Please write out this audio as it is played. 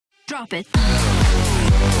Drop it.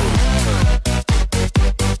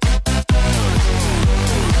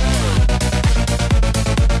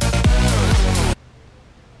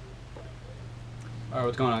 Alright,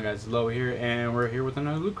 what's going on, guys? It's Lo here, and we're here with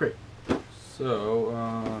another Loot Crate. So,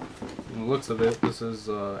 from the looks of it, this is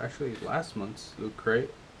actually last month's Loot Crate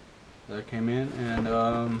that came in, and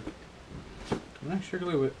I'm not sure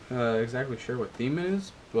exactly sure what theme it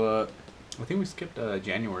is, but I think we skipped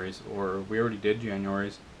January's, or we already did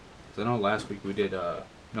January's. Cause I know last week we did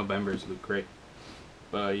November's Loot Crate.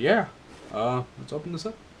 But yeah, let's open this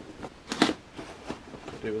up.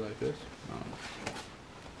 Do it like this.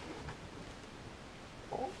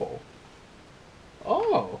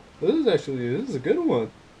 Oh, this is a good one.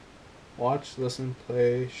 Watch, listen,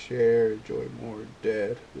 play, share, enjoy more,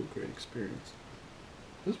 dead, Loot Crate experience.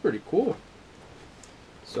 This is pretty cool.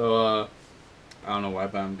 So, I don't know why,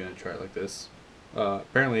 but I'm gonna try it like this.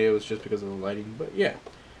 Apparently it was just because of the lighting, but yeah.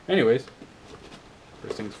 Anyways,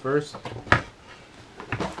 first things first. Put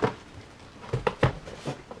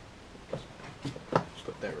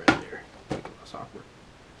that right there. Make it less awkward.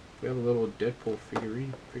 We have a little Deadpool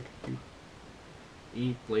figurine.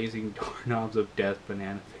 Eat blazing doorknobs of death,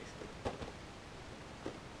 banana face.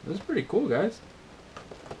 This is pretty cool, guys.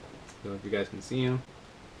 So if you guys can see him.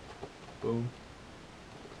 Boom.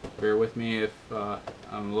 Bear with me if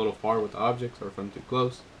I'm a little far with the objects or if I'm too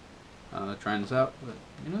close. Trying this out, but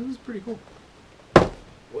you know, this is pretty cool.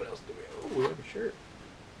 What else do we have? Oh, we have a shirt.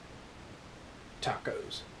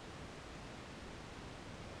 Tacos.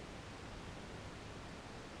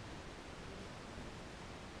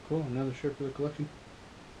 Cool, another shirt for the collection.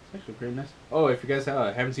 It's actually pretty nice. Oh, if you guys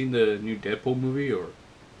haven't seen the new Deadpool movie, or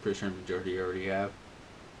pretty sure the majority already have,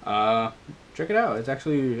 check it out.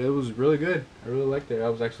 It was really good. I really liked it. I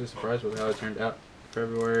was actually surprised with how it turned out.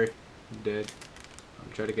 February, dead.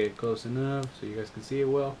 I'll try to get it close enough so you guys can see it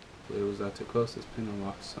well. If it was not too close, this pin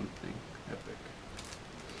unlocks something epic.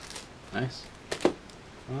 Nice.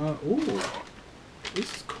 Ooh,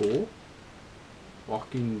 this is cool.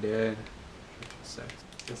 Walking Dead. Sex.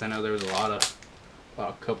 Since I know there was a lot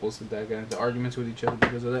of couples that got into arguments with each other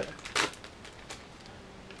because of that.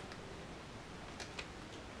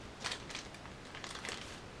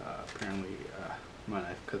 Apparently, my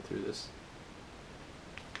knife cut through this.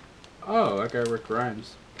 Oh, that guy Rick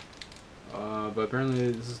Grimes. But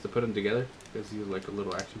apparently this is to put him together because he's like a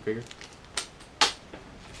little action figure.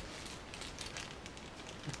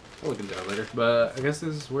 I'll look into that later. But I guess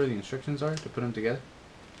this is where the instructions are to put him together.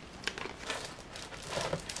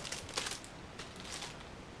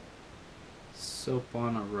 Soap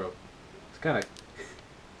on a rope. It's kind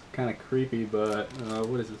of creepy, but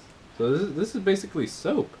what is this? So this is basically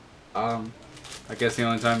soap. I guess the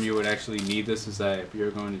only time you would actually need this is that if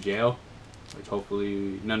you're going to jail, which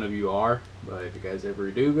hopefully none of you are. But if you guys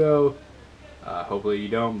ever do go, hopefully you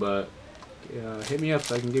don't. But hit me up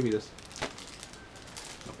so I can give you this.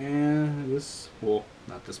 And this, well,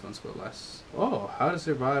 not this month's, but last. Oh, how to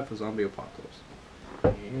survive a zombie apocalypse.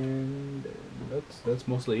 And that's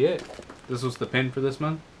mostly it. This was the pin for this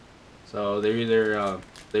month. So they're either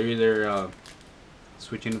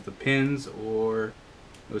switching up the pins, or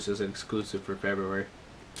it was just an exclusive for February.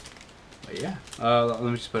 But yeah, let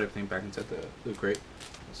me just put everything back inside the Loot Crate.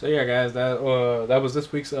 So yeah, guys, that was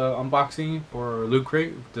this week's unboxing for Loot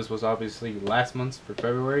Crate. This was obviously last month's for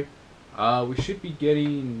February. We should be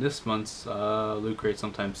getting this month's Loot Crate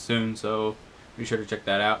sometime soon, so be sure to check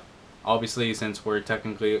that out. Obviously, since we're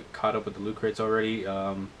technically caught up with the Loot Crates already,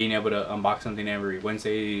 being able to unbox something every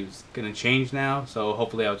Wednesday is gonna change now. So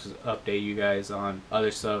hopefully I'll just update you guys on other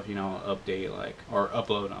stuff, you know,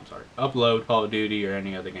 upload Call of Duty or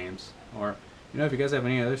any other games. Or, you know, if you guys have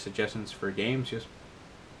any other suggestions for games, just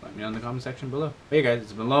let me know in the comment section below. But hey guys,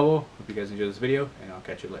 it's been Lobo. Hope you guys enjoyed this video, and I'll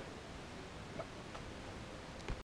catch you later.